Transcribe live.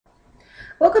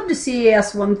Welcome to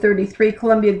CAS 133,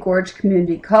 Columbia Gorge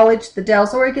Community College, the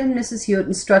Dalles, Oregon, Mrs. Hughitt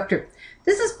instructor.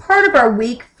 This is part of our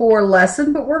week 4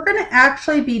 lesson, but we're going to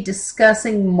actually be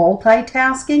discussing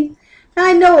multitasking. Now,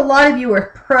 I know a lot of you are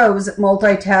pros at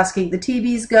multitasking. The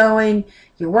TV's going,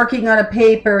 you're working on a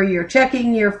paper, you're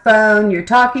checking your phone, you're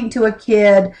talking to a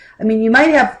kid. I mean, you might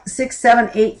have 6,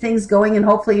 7, 8 things going, and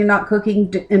hopefully you're not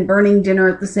cooking and burning dinner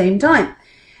at the same time.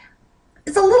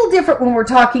 It's a little different when we're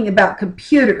talking about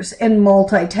computers and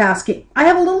multitasking. I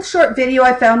have a little short video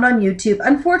I found on YouTube.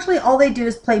 Unfortunately, all they do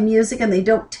is play music and they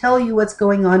don't tell you what's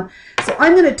going on. So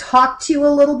I'm going to talk to you a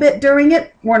little bit during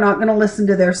it. We're not going to listen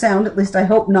to their sound, at least I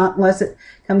hope not, unless it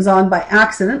comes on by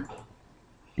accident.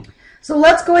 So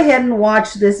let's go ahead and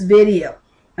watch this video.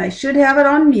 I should have it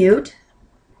on mute.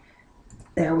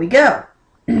 There we go.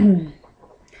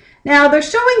 Now, they're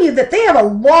showing you that they have a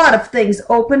lot of things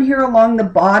open here along the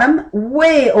bottom,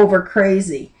 way over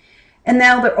crazy. And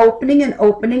now they're opening and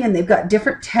opening, and they've got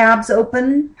different tabs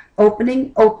open,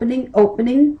 opening.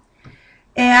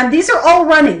 And these are all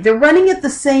running. They're running at the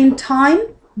same time.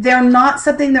 They're not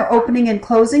something they're opening and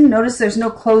closing. Notice there's no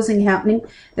closing happening.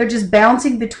 They're just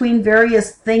bouncing between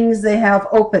various things they have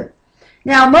open.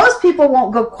 Now, most people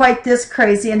won't go quite this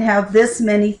crazy and have this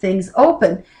many things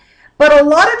open. But a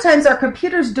lot of times our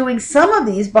computer's doing some of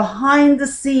these behind the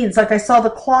scenes. Like I saw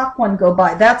the clock one go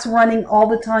by. That's running all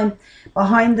the time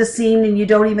behind the scene and you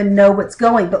don't even know what's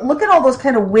going. But look at all those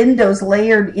kind of windows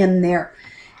layered in there.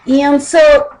 And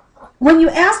so when you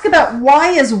ask about why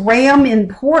is RAM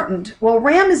important, well,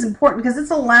 RAM is important because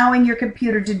it's allowing your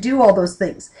computer to do all those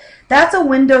things. That's a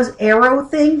Windows arrow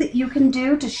thing that you can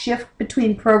do to shift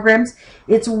between programs.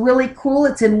 It's really cool.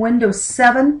 It's in Windows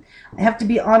 7. I have to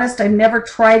be honest, I've never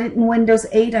tried it in Windows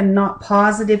 8. I'm not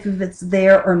positive if it's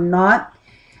there or not.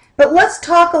 But let's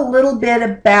talk a little bit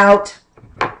about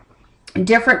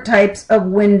different types of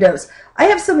windows. I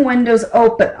have some windows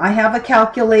open. I have a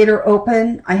calculator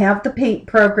open. I have the Paint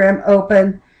program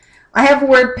open. I have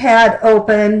WordPad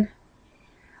open.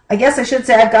 I guess I should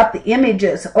say I've got the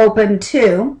images open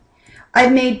too.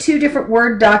 I've made 2 different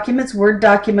Word documents, Word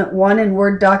Document 1 and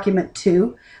Word Document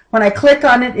 2. When I click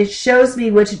on it, it shows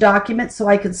me which document, so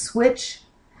I can switch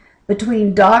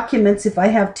between documents if I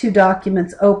have 2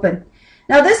 documents open.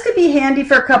 Now, this could be handy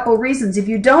for a couple reasons. If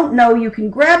you don't know, you can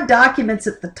grab documents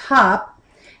at the top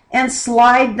and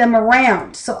slide them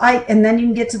around. And then you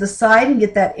can get to the side and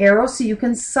get that arrow so you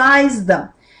can size them.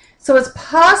 So it's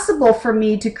possible for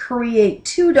me to create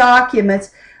 2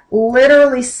 documents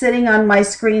literally sitting on my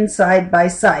screen side by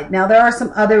side. Now, there are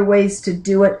some other ways to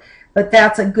do it, but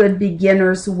that's a good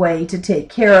beginner's way to take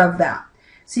care of that.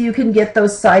 So you can get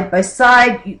those side by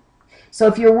side. So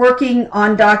if you're working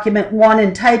on document 1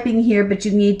 and typing here, but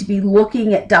you need to be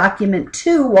looking at document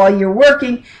 2 while you're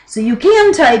working, so you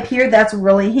can type here, that's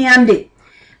really handy.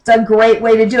 It's a great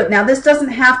way to do it. Now, this doesn't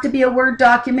have to be a Word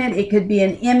document. It could be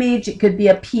an image. It could be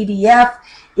a PDF.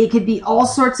 It could be all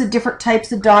sorts of different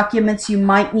types of documents you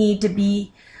might need to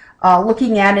be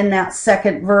looking at in that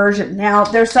second version. Now,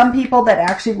 there's some people that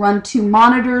actually run 2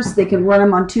 monitors. They can run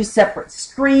them on 2 separate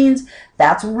screens.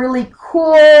 That's really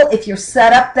cool. If you're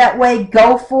set up that way,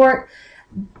 go for it.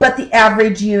 But the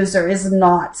average user is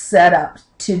not set up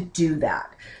to do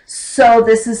that. So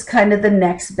this is kind of the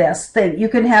next best thing. You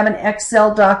can have an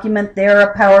Excel document there,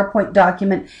 a PowerPoint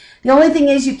document. The only thing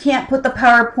is you can't put the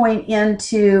PowerPoint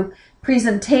into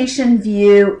presentation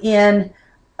view in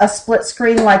a split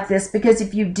screen like this, because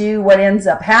if you do, what ends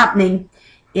up happening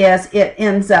is it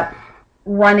ends up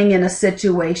running in a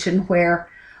situation where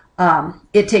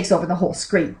it takes over the whole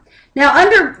screen. Now,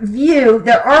 under View,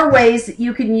 there are ways that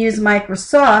you can use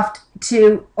Microsoft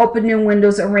to open new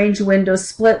windows, arrange windows,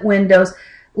 split windows,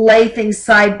 lay things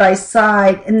side by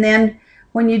side, and then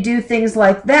when you do things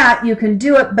like that, you can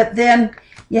do it, but then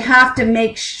you have to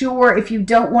make sure if you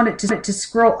don't want it to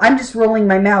scroll. I'm just rolling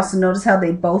my mouse and notice how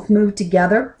they both move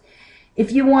together.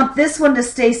 If you want this one to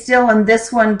stay still and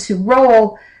this one to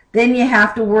roll, then you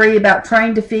have to worry about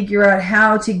trying to figure out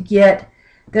how to get,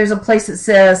 there's a place that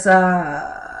says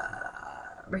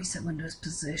reset Windows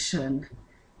position,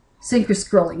 synchro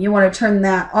scrolling. You want to turn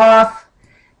that off,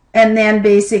 and then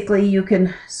basically you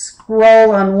can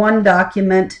scroll on one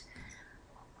document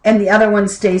and the other one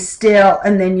stays still,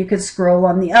 and then you can scroll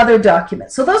on the other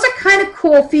document. So those are kind of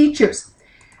cool features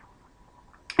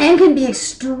and can be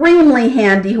extremely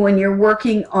handy when you're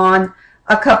working on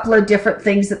a couple of different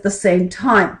things at the same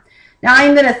time. Now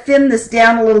I'm going to thin this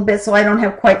down a little bit so I don't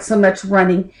have quite so much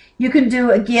running. You can do,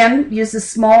 again, use this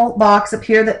small box up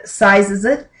here that sizes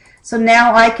it. So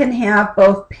now I can have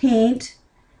both Paint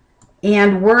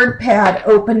and WordPad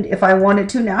opened if I wanted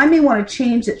to. Now I may want to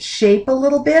change its shape a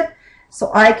little bit. So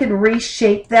I can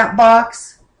reshape that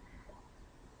box.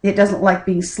 It doesn't like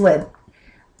being slid.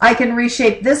 I can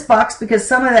reshape this box because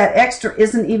some of that extra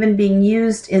isn't even being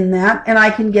used in that, and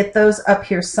I can get those up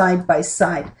here side by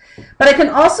side. But I can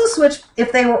also switch,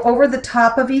 if they were over the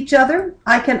top of each other,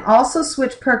 I can also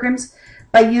switch programs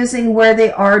by using where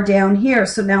they are down here.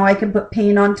 So now I can put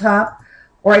Paint on top,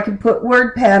 or I can put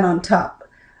WordPad on top.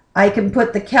 I can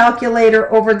put the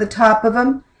calculator over the top of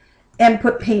them and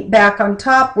put Paint back on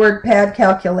top, WordPad,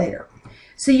 calculator.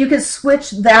 So you can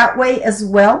switch that way as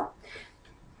well.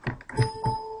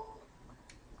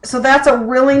 So that's a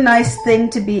really nice thing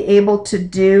to be able to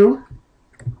do.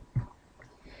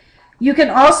 You can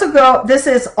also go, this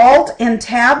is Alt and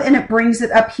Tab, and it brings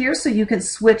it up here so you can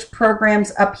switch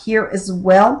programs up here as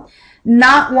well.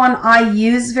 Not one I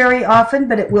use very often,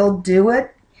 but it will do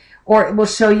it, or it will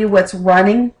show you what's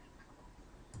running.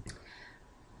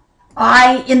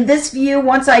 In this view,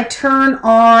 once I turn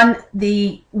on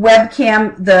the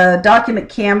webcam, the document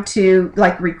cam to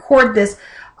like record this,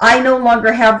 I no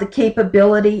longer have the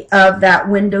capability of that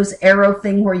Windows arrow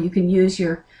thing where you can use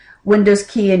your Windows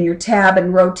key and your tab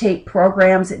and rotate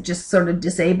programs. It just sort of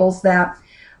disables that.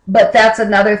 But that's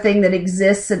another thing that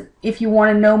exists. And if you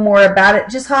want to know more about it,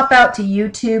 just hop out to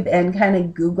YouTube and kind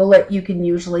of Google it. You can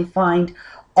usually find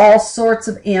all sorts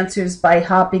of answers by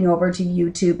hopping over to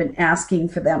YouTube and asking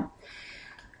for them.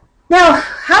 Now,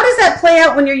 how does that play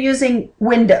out when you're using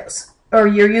Windows or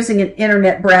you're using an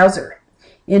internet browser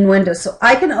in Windows? So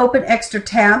I can open extra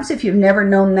tabs. If you've never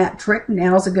known that trick,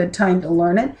 now's a good time to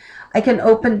learn it. I can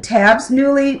open tabs.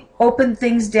 Newly opened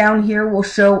things down here will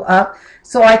show up.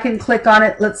 So I can click on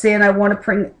it, let's say, and I want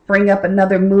to bring up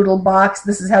another Moodle box.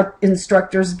 This is how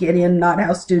instructors get in, not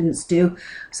how students do.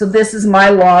 So this is my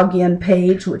login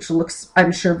page, which looks,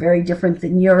 I'm sure, very different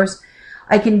than yours.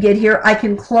 I can get here. I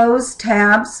can close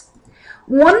tabs.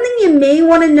 One thing you may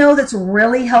want to know that's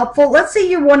really helpful, let's say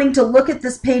you're wanting to look at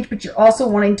this page, but you're also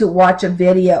wanting to watch a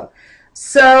video.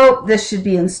 So this should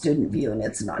be in student view, and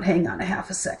it's not. Hang on a half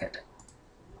a second.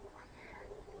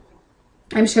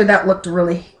 I'm sure that looked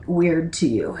really weird to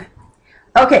you.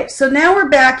 Okay, so now we're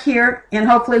back here, and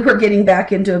hopefully we're getting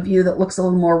back into a view that looks a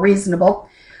little more reasonable.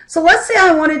 So let's say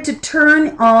I wanted to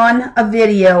turn on a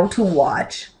video to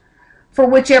watch for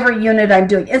whichever unit I'm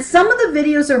doing. And some of the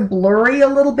videos are blurry a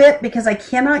little bit because I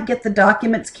cannot get the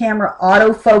documents camera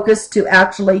autofocus to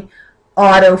actually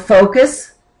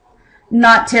autofocus.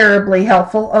 Not terribly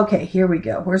helpful. Okay, here we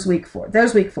go. Where's week 4?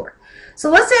 There's week 4. So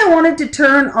let's say I wanted to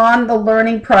turn on the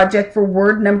learning project for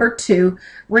word number 2,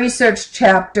 research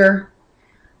chapter,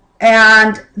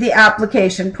 and the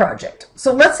application project.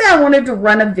 So let's say I wanted to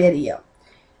run a video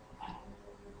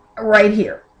right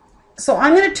here. So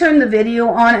I'm going to turn the video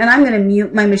on, and I'm going to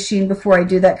mute my machine before I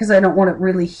do that because I don't want to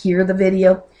really hear the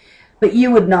video, but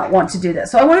you would not want to do that.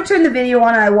 So I want to turn the video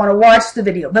on, and I want to watch the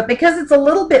video, but because it's a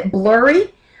little bit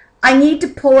blurry, I need to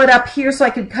pull it up here so I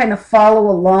can kind of follow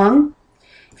along.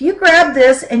 If you grab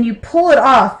this and you pull it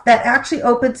off, that actually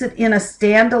opens it in a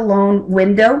standalone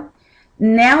window.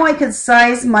 Now I can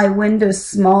size my window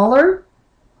smaller.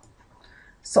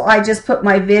 So I just put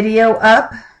my video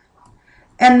up,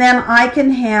 and then I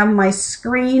can have my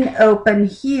screen open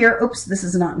here. Oops, this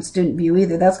is not in student view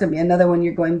either. That's going to be another one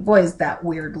you're going, boy, is that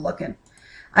weird looking.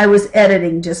 I was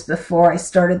editing just before I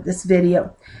started this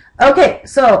video. Okay,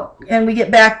 so, and we get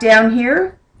back down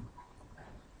here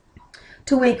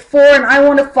to week 4, and I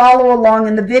want to follow along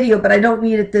in the video, but I don't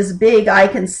need it this big. I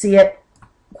can see it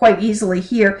quite easily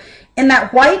here. In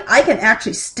that white, I can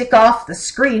actually stick off the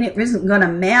screen. It isn't going to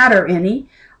matter any.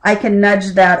 I can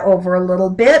nudge that over a little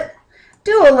bit,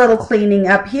 do a little cleaning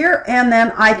up here, and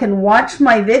then I can watch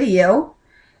my video,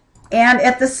 and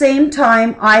at the same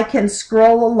time, I can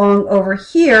scroll along over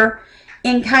here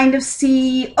and kind of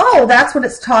see, oh, that's what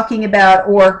it's talking about,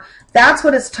 or that's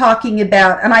what it's talking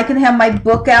about. And I can have my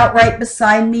book out right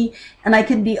beside me, and I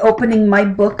can be opening my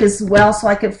book as well, so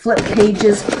I could flip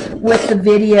pages with the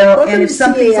video. Welcome and if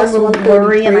something's a little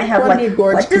blurry and I have like,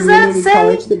 what does that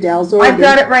say? I've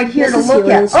got it right here to look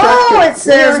at. Oh, it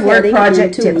says Word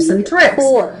Project Tips and Tricks.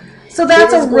 So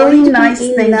that's a really nice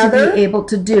thing to be able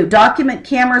to do. Document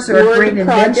cameras are a great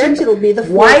invention.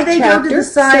 Why they go to the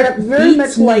side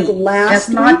beats me. That's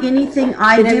not anything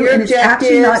I do, and it's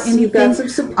actually not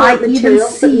anything I even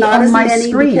see on my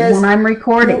screen when I'm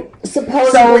recording. So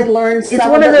it's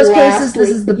one of those cases, this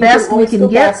is the best we can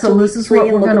get, so this is what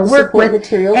we're going to work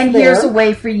with, and here's a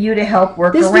way for you to help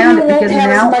work around it, because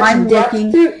now I'm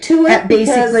looking at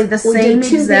basically the same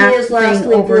exact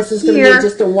thing over here,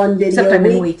 except I'm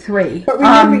in week 3. 3. But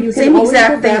remember, you can same always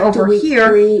exact go thing back over to week here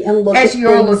 3 and look as at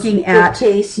you're things looking in at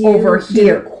case you over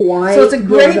here. didn't quite So it's a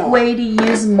great get it all. way to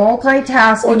use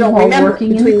multitasking Or don't while remember working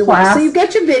between in the class. So you've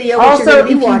got your video, which Also, you're going to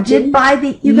be if you watching. did buy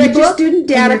the You've got your ebook student and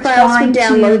data you're files for trying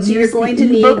download, to so you're use going the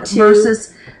to need ebook to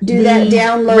versus do that the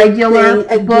download regular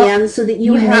thing book, again so that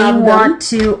you may have them. want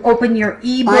to open your I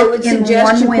ebook would in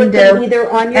suggest one you put window them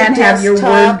either on your and have your word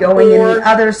desktop going in or, the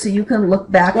other, so you can look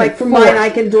back like and for forth. mine, I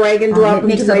can drag and drop It them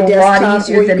makes to it my a desktop, lot or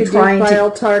easier you than could do trying file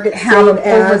to target have save them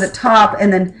over as. the top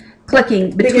and then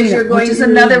clicking between Because you're them, going which is to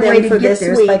another need way them to for get this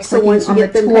there is by week. So clicking once you on the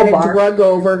get them kind of toolbar. drug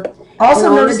over, Also, and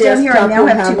on notice the down here I desktop, now you'll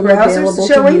have have two them available browsers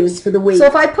to showing. use for the week. So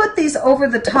if I put these over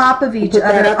the top of each Put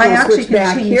that other, up, I and we'll actually switch can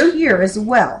back change here. here as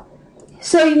well.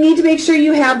 So you need to make sure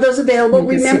you have those available. You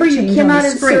can Remember, see you change cannot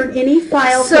on the screen. insert any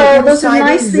files So from those are inside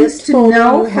nice a things zipped to folder.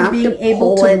 know You for have being to able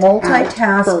pull to it out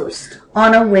multitask first.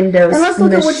 on a Windows And let's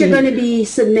look at what you're machine. going to be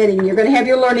submitting. You're going to have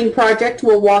your learning project.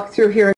 We'll walk through here